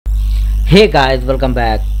Hey guys, welcome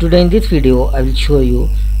back. Today in this video I will show you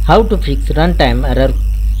how to fix runtime error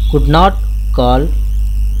could not call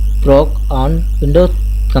Proc on Windows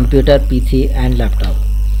computer, PC and laptop.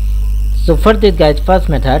 So for this guys, first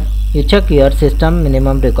method, you check your system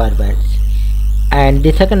minimum requirements, and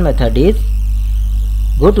the second method is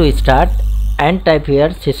go to start and type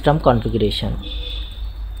here system configuration.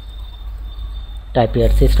 Type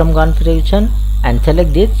here system configuration and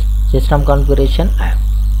select this system configuration app.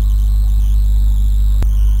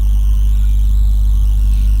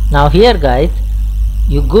 Now here guys,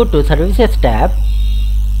 you go to services tab,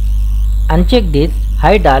 uncheck this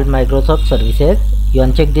hide all Microsoft services. You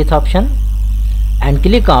uncheck this option and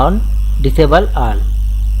click on disable all.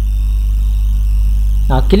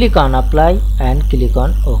 Now click on apply and click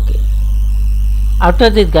on OK. After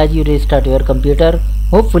this guys, you restart your computer.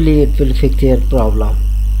 Hopefully it will fix your problem.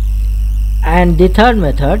 And the third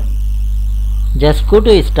method, just go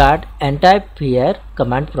to start and type here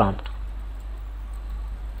command prompt.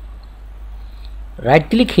 Right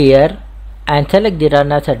click here and select the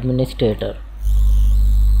run as administrator.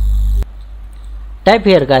 Type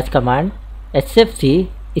here guys command sfc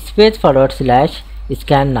 /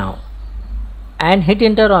 scan now and hit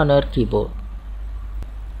enter on your keyboard.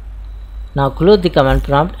 Now close the command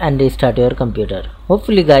prompt and restart your computer.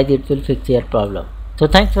 Hopefully guys it will fix your problem. So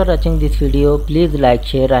thanks for watching this video. Please like,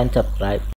 share and subscribe.